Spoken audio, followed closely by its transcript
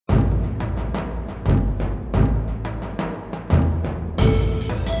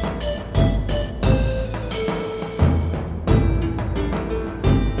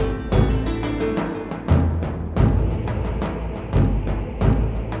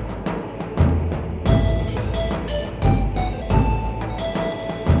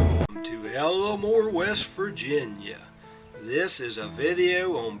Tullamore, West Virginia. This is a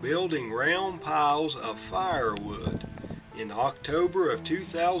video on building round piles of firewood. In October of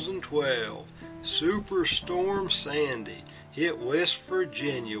 2012, Superstorm Sandy hit West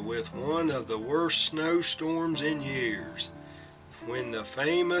Virginia with one of the worst snowstorms in years. When the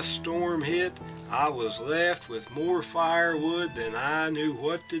famous storm hit, I was left with more firewood than I knew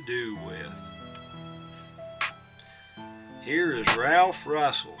what to do with. Here is Ralph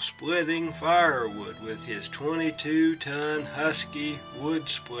Russell splitting firewood with his 22-ton Husky wood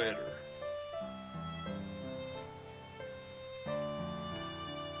splitter.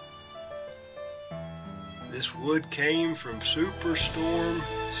 This wood came from Superstorm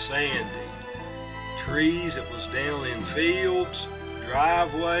Sandy. Trees that was down in fields,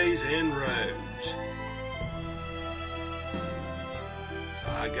 driveways, and roads.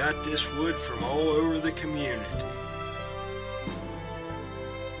 I got this wood from all over the community.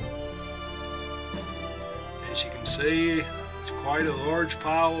 As you can see, it's quite a large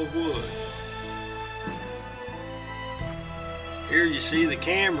pile of wood. Here you see the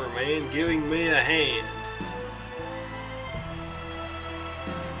cameraman giving me a hand.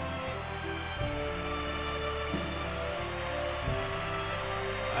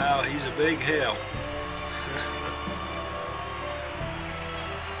 Wow, he's a big help.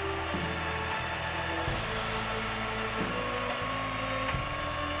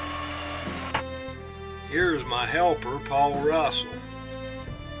 Here's my helper, Paul Russell.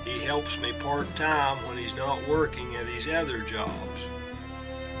 He helps me part-time when he's not working at his other jobs.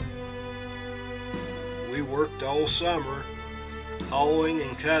 We worked all summer hauling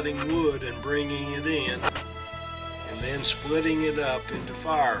and cutting wood and bringing it in, and then splitting it up into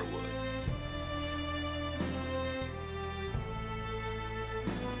firewood.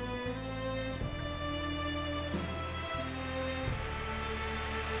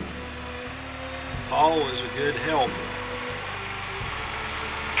 Paul is a good helper.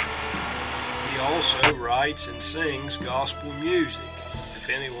 He also writes and sings gospel music, if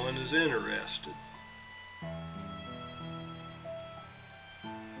anyone is interested.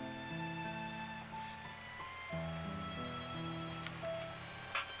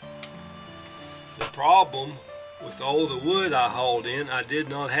 The problem with all the wood I hauled in, I did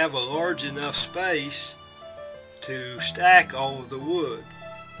not have a large enough space to stack all of the wood.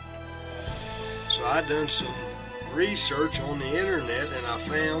 So I done some research on the internet, and I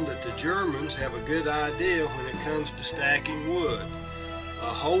found that the Germans have a good idea when it comes to stacking wood. A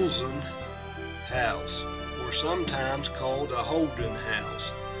Holzen house, or sometimes called a Holden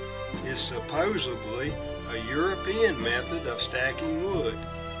house, is supposedly a European method of stacking wood.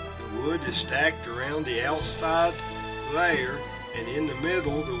 The wood is stacked around the outside layer, and in the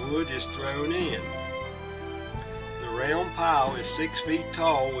middle the wood is thrown in. The round pile is 6 feet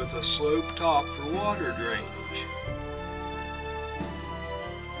tall with a sloped top for water drainage.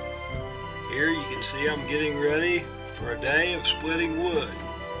 Here you can see I'm getting ready for a day of splitting wood.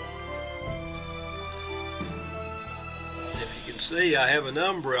 If you can see, I have an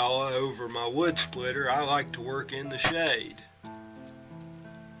umbrella over my wood splitter. I like to work in the shade.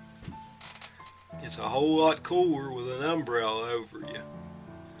 It's a whole lot cooler with an umbrella over you.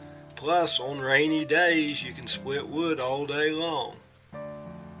 Plus, on rainy days, you can split wood all day long.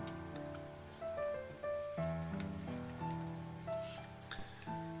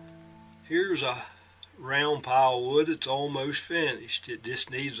 Here's a round pile of wood. It's almost finished. It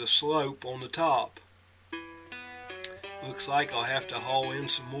just needs a slope on the top. Looks like I'll have to haul in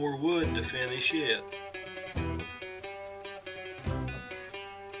some more wood to finish it.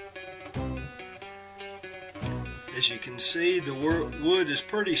 As you can see, the wood is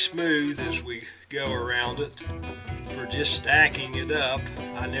pretty smooth as we go around it. For just stacking it up,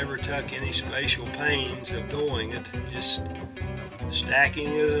 I never took any special pains of doing it, just stacking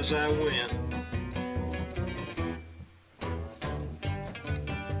it as I went.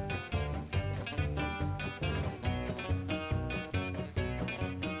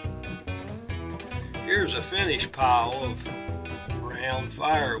 Here's a finished pile of round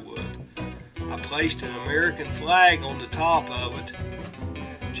firewood. I placed an American flag on the top of it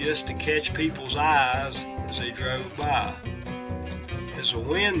just to catch people's eyes as they drove by. As the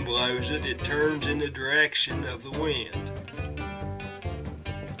wind blows it, it turns in the direction of the wind.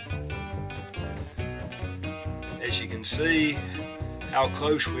 As you can see how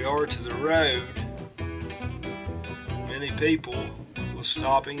close we are to the road, many people were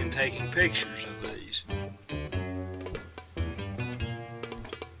stopping and taking pictures of these.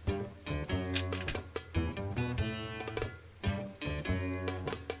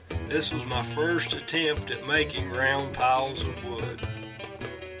 This was my first attempt at making round piles of wood.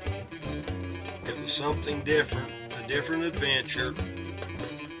 something different, a different adventure.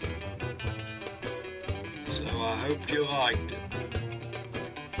 So I hope you liked it.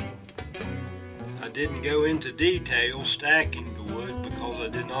 I didn't go into detail stacking the wood because I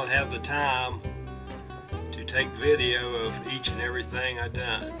did not have the time to take video of each and everything I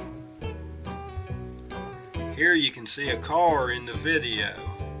done. Here you can see a car in the video.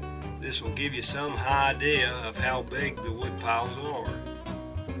 This will give you some idea of how big the wood piles are.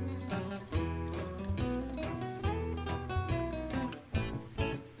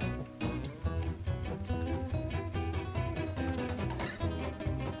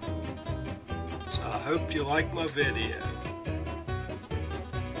 So I hope you like my video.